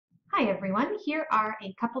Hi everyone, here are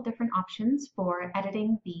a couple different options for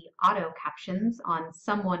editing the auto captions on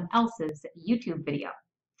someone else's YouTube video.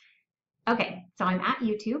 Okay, so I'm at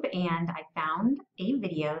YouTube and I found a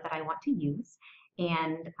video that I want to use,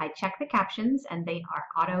 and I check the captions and they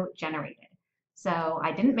are auto-generated. So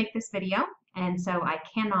I didn't make this video, and so I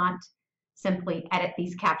cannot simply edit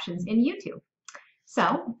these captions in YouTube.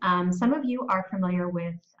 So some of you are familiar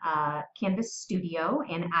with Canvas Studio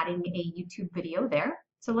and adding a YouTube video there.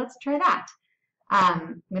 So let's try that.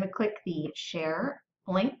 I'm going to click the share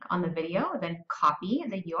link on the video, then copy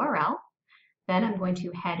the URL. Then I'm going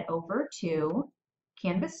to head over to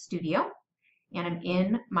Canvas Studio, and I'm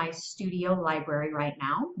in my studio library right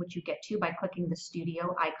now, which you get to by clicking the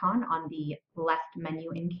studio icon on the left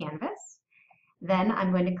menu in Canvas. Then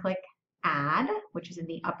I'm going to click add, which is in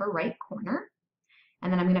the upper right corner.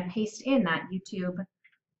 And then I'm going to paste in that YouTube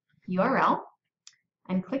URL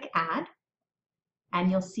and click add. And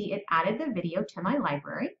you'll see it added the video to my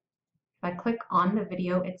library. If I click on the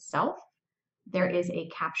video itself, there is a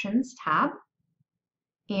captions tab.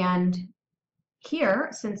 And here,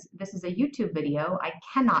 since this is a YouTube video, I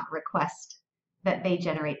cannot request that they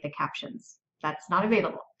generate the captions. That's not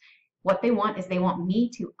available. What they want is they want me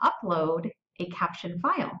to upload a caption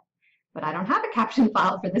file. But I don't have a caption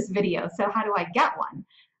file for this video, so how do I get one?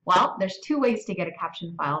 Well, there's two ways to get a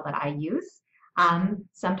caption file that I use.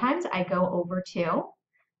 Sometimes I go over to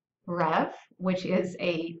Rev, which is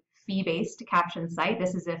a fee-based caption site.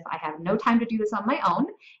 This is if I have no time to do this on my own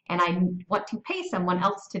and I want to pay someone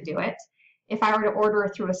else to do it. If I were to order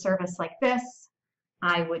through a service like this,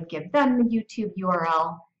 I would give them the YouTube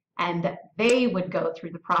URL and they would go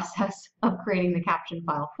through the process of creating the caption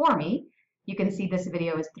file for me. You can see this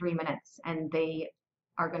video is 3 minutes and they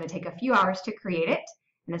are going to take a few hours to create it,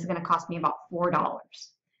 and it's going to cost me about $4.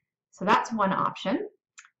 So that's one option.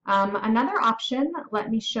 Another option, let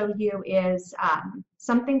me show you, is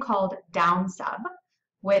something called downsub,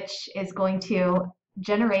 which is going to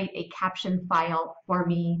generate a caption file for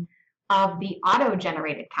me of the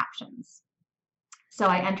auto-generated captions. So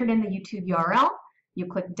I entered in the YouTube URL, you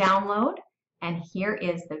click download, and here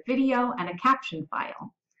is the video and a caption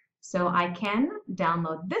file. So I can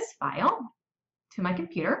download this file to my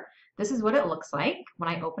computer. This is what it looks like when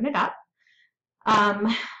I open it up.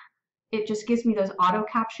 It just gives me those auto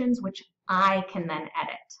captions, which I can then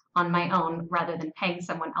edit on my own rather than paying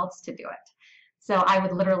someone else to do it. So I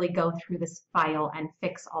would literally go through this file and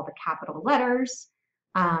fix all the capital letters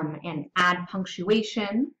and add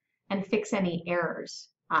punctuation and fix any errors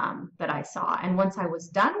that I saw. And once I was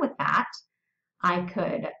done with that, I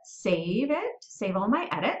could save it, save all my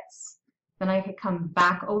edits. Then I could come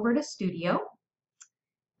back over to Studio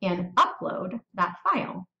and upload that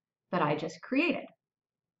file that I just created.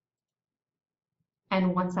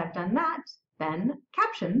 And once I've done that, then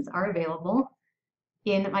captions are available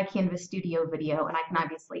in my Canvas Studio video, and I can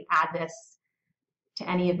obviously add this to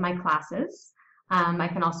any of my classes. I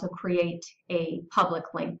can also create a public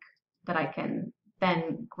link that I can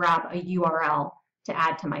then grab a URL to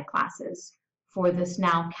add to my classes for this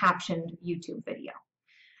now captioned YouTube video.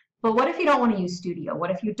 But what if you don't want to use Studio?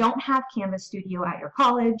 What if you don't have Canvas Studio at your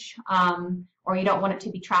college, or you don't want it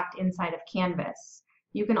to be trapped inside of Canvas?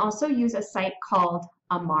 You can also use a site called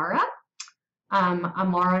Amara,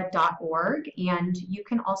 amara.org, and you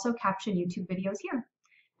can also caption YouTube videos here.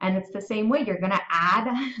 And it's the same way. You're going to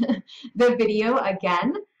add the video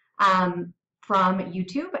again from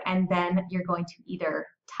YouTube, and then you're going to either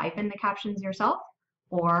type in the captions yourself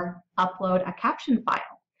or upload a caption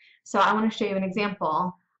file. So I want to show you an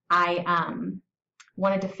example. I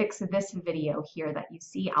wanted to fix this video here that you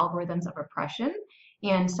see, Algorithms of Oppression.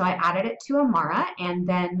 And so I added it to Amara, and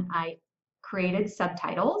then I created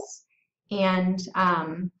subtitles. And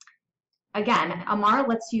again, Amara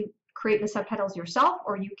lets you create the subtitles yourself,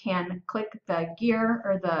 or you can click the gear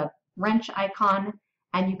or the wrench icon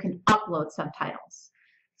and you can upload subtitles.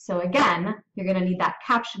 So again, you're going to need that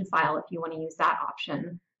caption file if you want to use that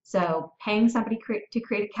option. So paying somebody to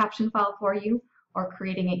create a caption file for you, or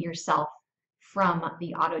creating it yourself from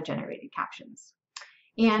the auto-generated captions.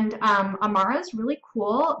 And Amara is really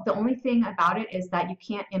cool. The only thing about it is that you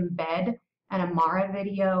can't embed an Amara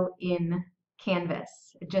video in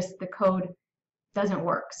Canvas. The code doesn't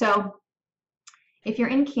work. So if you're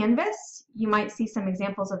in Canvas, you might see some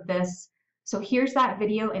examples of this. So here's that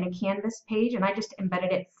video in a Canvas page, and I just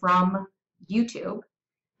embedded it from YouTube.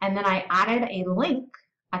 And then I added a link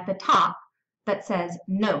at the top that says,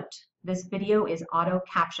 note, this video is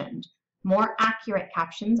auto-captioned. More accurate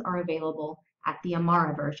captions are available at the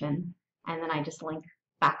Amara version. And then I just link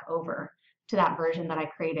back over to that version that I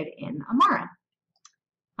created in Amara.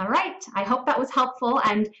 All right, I hope that was helpful,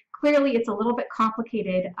 and clearly it's a little bit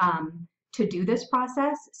complicated to do this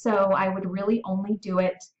process, so I would really only do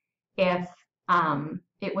it if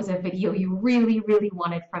it was a video you really, really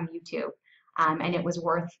wanted from YouTube, and it was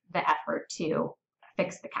worth the effort to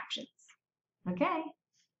fix the captions. Okay,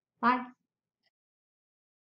 bye.